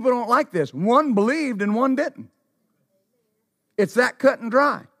 See, people don't like this. One believed and one didn't. It's that cut and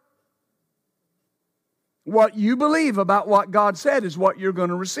dry. What you believe about what God said is what you're going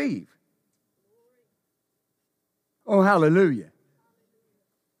to receive. Oh, hallelujah.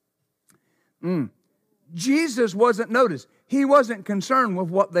 Jesus wasn't, notice, he wasn't concerned with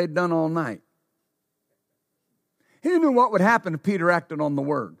what they'd done all night. He knew what would happen if Peter acted on the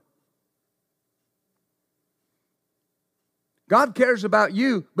word. God cares about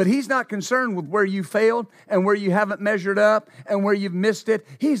you, but he's not concerned with where you failed and where you haven't measured up and where you've missed it.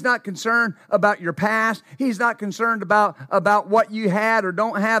 He's not concerned about your past. He's not concerned about what you had or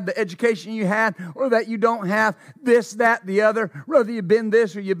don't have, the education you had, or that you don't have this, that, the other, whether you've been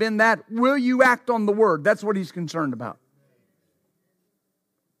this or you've been that. Will you act on the word? That's what he's concerned about.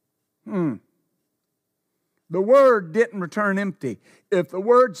 The word didn't return empty. If the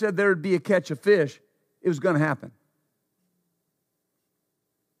word said there would be a catch of fish, it was going to happen.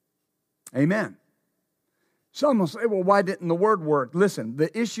 Amen. Some will say, well, why didn't the word work? Listen,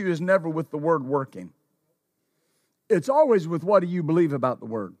 the issue is never with the word working. It's always with what do you believe about the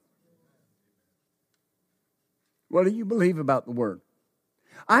word? What do you believe about the word?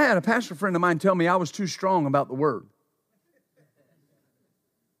 I had a pastor friend of mine tell me I was too strong about the word.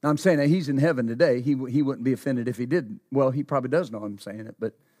 Now, I'm saying that he's in heaven today. He wouldn't be offended if he didn't. Well, he probably does know I'm saying it,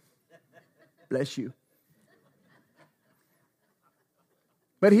 but bless you.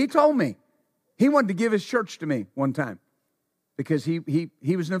 But he told me he wanted to give his church to me one time because he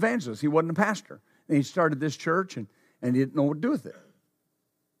was an evangelist. He wasn't a pastor. And he started this church and he didn't know what to do with it.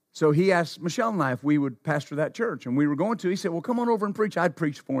 So he asked Michelle and I if we would pastor that church. And we were going to. He said, well, come on over and preach. I'd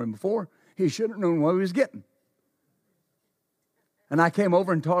preached for him before. He should have known what he was getting. And I came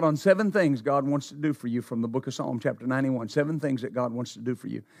over and taught on 7 things God wants to do for you from the book of Psalm chapter 91. 7 things that God wants to do for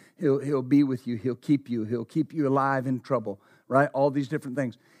you. He'll be with you. He'll keep you. He'll keep you alive in trouble. Right? All these different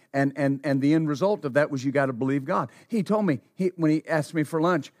things. And the end result of that was you got to believe God. He told me, when he asked me for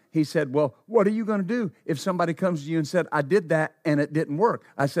lunch, he said, well, what are you going to do if somebody comes to you and said, I did that and it didn't work?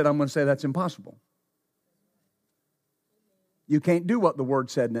 I said, I'm going to say that's impossible. You can't do what the word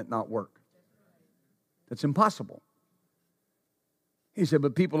said and it not work. That's impossible. He said,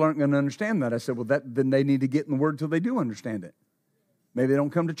 but people aren't going to understand that. I said, well, then they need to get in the word till they do understand it. Maybe they don't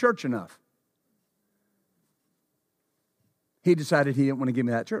come to church enough. He decided he didn't want to give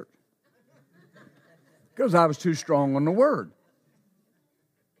me that church because I was too strong on the word.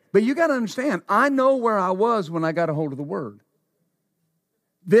 But you got to understand, I know where I was when I got a hold of the word.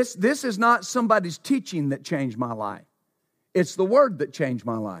 This is not somebody's teaching that changed my life. It's the word that changed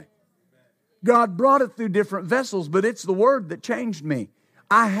my life. God brought it through different vessels, but it's the word that changed me.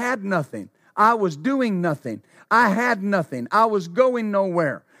 I had nothing. I was doing nothing. I had nothing. I was going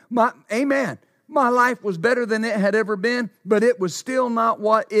nowhere. Amen. My life was better than it had ever been, but it was still not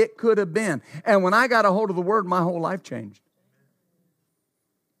what it could have been. And when I got a hold of the Word, my whole life changed.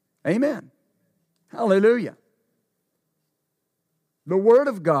 Amen. Hallelujah. The Word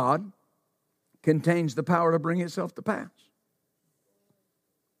of God contains the power to bring itself to pass.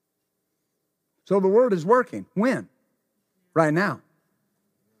 So the Word is working. When? Right now.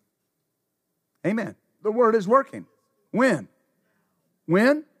 Amen. The Word is working. When?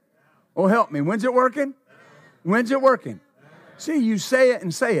 When? Oh, help me. When's it working? When's it working? See, you say it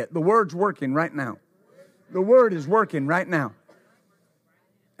and say it. The Word's working right now. The Word is working right now.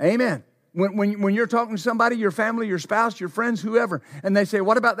 Amen. When you're talking to somebody, your family, your spouse, your friends, whoever, and they say,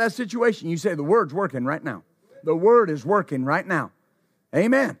 what about that situation? You say, the Word's working right now. The Word is working right now.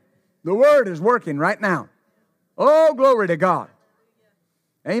 Amen. The Word is working right now. Oh, glory to God.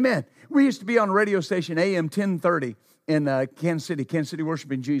 Amen. We used to be on a radio station, AM 1030, in Kansas City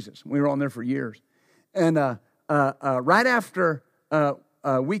Worshiping Jesus. We were on there for years. And right after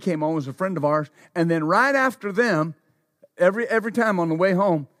we came on, was a friend of ours. And then right after them, every time on the way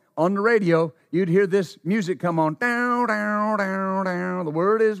home, on the radio, you'd hear this music come on. Down, down, down, down. The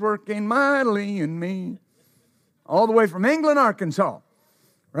Word is working mightily in me. All the way from England, Arkansas.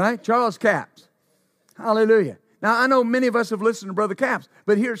 Right? Charles Capps. Hallelujah. Now, I know many of us have listened to Brother Capps,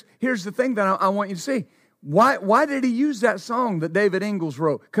 but here's the thing that I want you to see. Why did he use that song that David Ingalls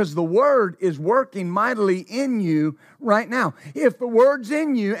wrote? Because the Word is working mightily in you right now. If the Word's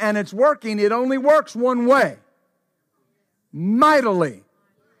in you and it's working, it only works one way. Mightily.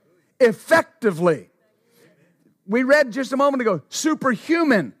 Effectively. We read just a moment ago,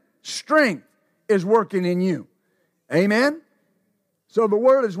 superhuman strength is working in you. Amen? So the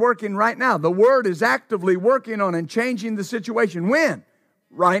Word is working right now. The Word is actively working on and changing the situation. When?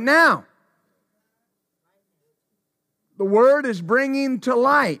 Right now. The Word is bringing to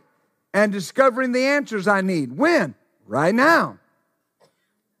light and discovering the answers I need. When? Right now.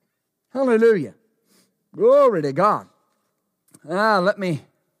 Hallelujah. Glory to God. Let me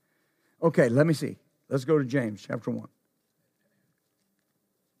see. Let's go to James chapter 1.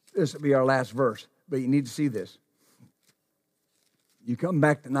 This will be our last verse, but you need to see this. You come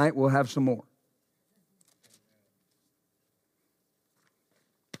back tonight, we'll have some more.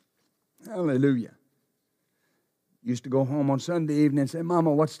 Hallelujah. Used to go home on Sunday evening and say,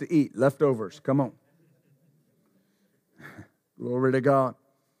 Mama, what's to eat? Leftovers. Come on. Glory to God.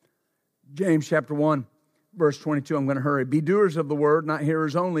 James chapter 1, verse 22. I'm going to hurry. Be doers of the word, not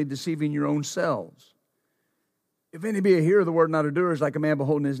hearers only, deceiving your own selves. If any be a hearer of the word, not a doer, is like a man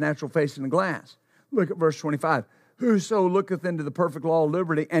beholding his natural face in a glass. Look at verse 25. Whoso looketh into the perfect law of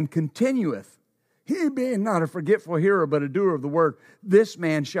liberty and continueth, he being not a forgetful hearer, but a doer of the word, this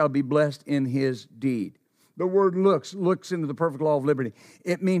man shall be blessed in his deed. The word looks into the perfect law of liberty.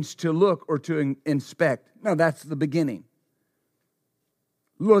 It means to look or to inspect. Now, that's the beginning.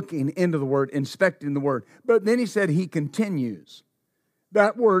 Looking into the word, inspecting the word. But then he said he continues.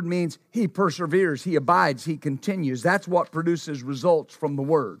 That word means he perseveres, he abides, he continues. That's what produces results from the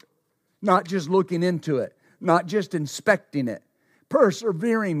word. Not just looking into it, not just inspecting it,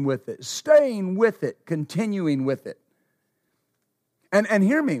 persevering with it, staying with it, continuing with it. And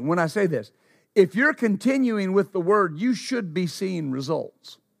hear me when I say this. If you're continuing with the word, you should be seeing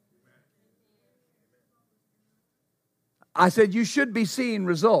results. I said you should be seeing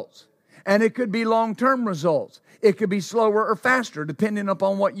results. And it could be long-term results. It could be slower or faster, depending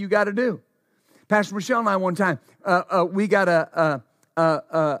upon what you got to do. Pastor Michelle and I one time, we got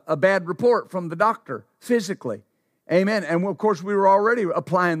a bad report from the doctor physically. Amen. And of course, we were already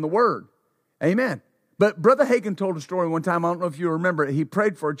applying the word. Amen. But Brother Hagin told a story one time. I don't know if you remember it. He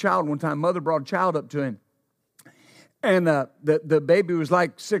prayed for a child one time. Mother brought a child up to him. And the baby was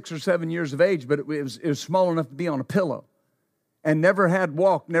like 6 or 7 years of age, but it was small enough to be on a pillow. And never had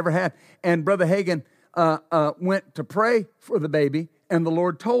walked, never had. And Brother Hagin went to pray for the baby, and the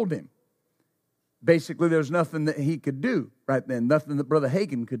Lord told him. Basically, there's nothing that he could do right then, nothing that Brother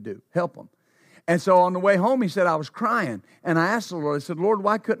Hagin could do, help him. And so on the way home, he said, I was crying. And I asked the Lord, I said, Lord,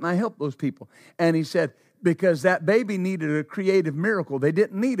 why couldn't I help those people? And he said, because that baby needed a creative miracle. They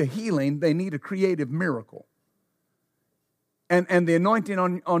didn't need a healing, they need a creative miracle. And the anointing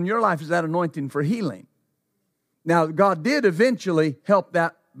on your life is that anointing for healing. Now, God did eventually help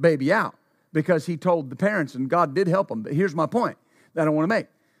that baby out because he told the parents, and God did help them. But here's my point that I want to make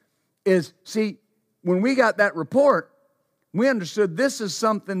is, see, when we got that report, we understood this is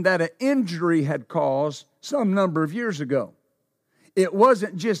something that an injury had caused some number of years ago. It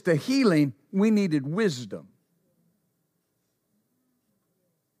wasn't just a healing. We needed wisdom.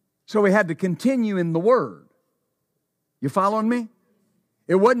 So we had to continue in the Word. You following me?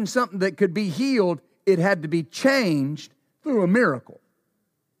 It wasn't something that could be healed. It had to be changed through a miracle.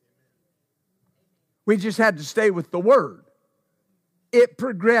 We just had to stay with the Word. It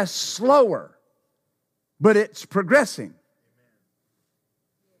progressed slower, but it's progressing.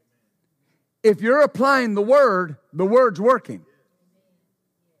 If you're applying the Word's working.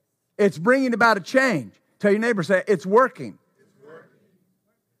 It's bringing about a change. Tell your neighbor, say, it's working.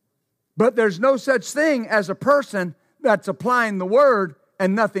 But there's no such thing as a person that's applying the Word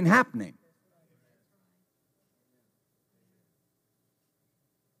and nothing happening.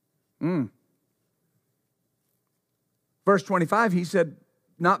 Verse 25, he said,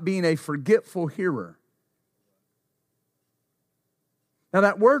 not being a forgetful hearer. Now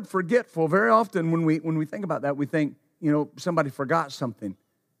that word forgetful, very often when we think about that, we think, somebody forgot something.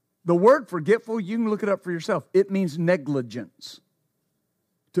 The word forgetful, you can look it up for yourself. It means negligence.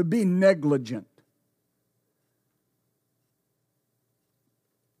 To be negligent.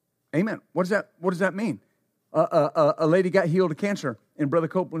 Amen. What does that mean? A lady got healed of cancer in Brother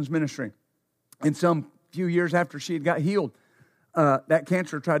Copeland's ministry. And some few years after she had got healed, that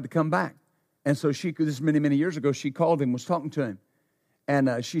cancer tried to come back. And so this is many, many years ago, she called him, was talking to him.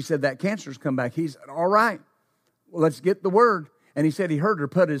 And she said, that cancer's come back. He said, all right, well, let's get the word. And he said he heard her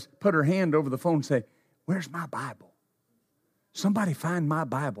put her hand over the phone and say, where's my Bible? Somebody find my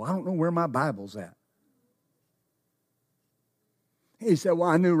Bible. I don't know where my Bible's at. He said, well,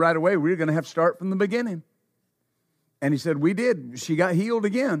 I knew right away we were going to have to start from the beginning. And he said, we did. She got healed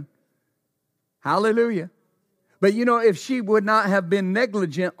again. Hallelujah. But if she would not have been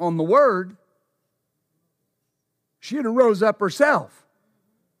negligent on the word, she'd have rose up herself.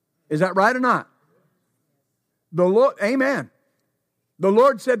 Is that right or not? The Lord, amen. The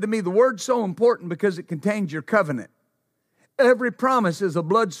Lord said to me, the word's so important because it contains your covenant. Every promise is a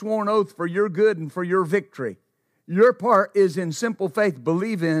blood-sworn oath for your good and for your victory. Your part is in simple faith,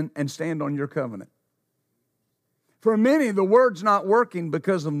 believe in and stand on your covenant. For many, the word's not working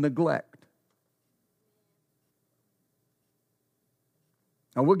because of neglect.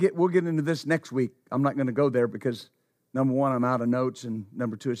 Now we'll get into this next week. I'm not going to go there because number one, I'm out of notes, and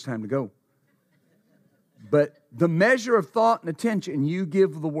number two, it's time to go. But the measure of thought and attention you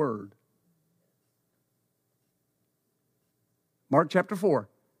give the word. Mark chapter 4,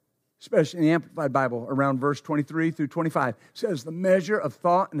 especially in the Amplified Bible, around verse 23 through 25, says the measure of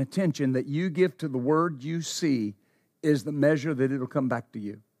thought and attention that you give to the word you see is the measure that it'll come back to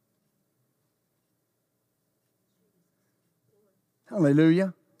you.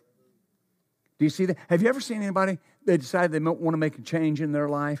 Hallelujah. Do you see that? Have you ever seen anybody, they decide they want to make a change in their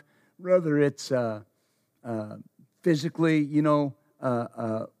life, whether it's physically,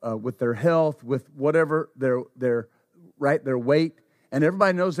 with their health, with whatever their weight, and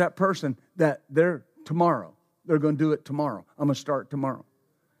everybody knows that person that they're going to do it tomorrow. I'm going to start tomorrow.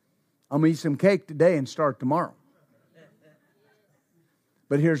 I'm going to eat some cake today and start tomorrow.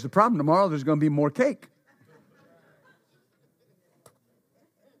 But here's the problem. Tomorrow there's going to be more cake.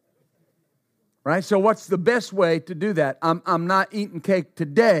 Right? So what's the best way to do that? I'm not eating cake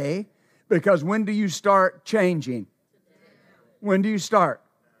today, because when do you start changing? When do you start?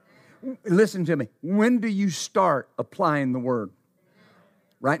 Listen to me. When do you start applying the word?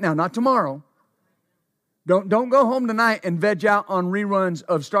 Right now, not tomorrow. Don't go home tonight and veg out on reruns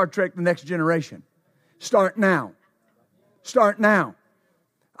of Star Trek: The Next Generation. Start now. Start now.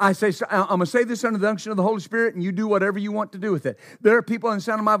 I'm going to say this under the unction of the Holy Spirit, and you do whatever you want to do with it. There are people in the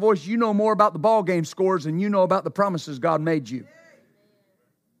sound of my voice, you know more about the ball game scores than you know about the promises God made you.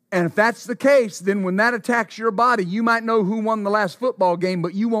 And if that's the case, then when that attacks your body, you might know who won the last football game,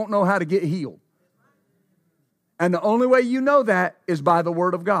 but you won't know how to get healed. And the only way you know that is by the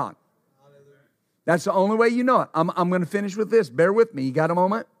Word of God. That's the only way you know it. I'm going to finish with this. Bear with me. You got a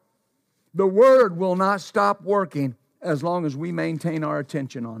moment? The Word will not stop working as long as we maintain our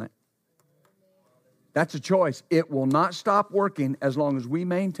attention on it. That's a choice. It will not stop working as long as we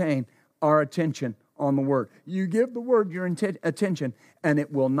maintain our attention on the Word. You give the Word your attention, and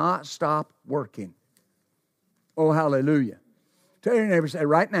it will not stop working. Oh, hallelujah. Tell your neighbor, say,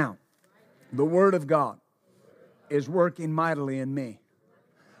 right now, the Word of God is working mightily in me.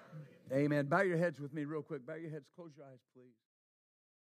 Amen. Bow your heads with me real quick. Bow your heads. Close your eyes, please.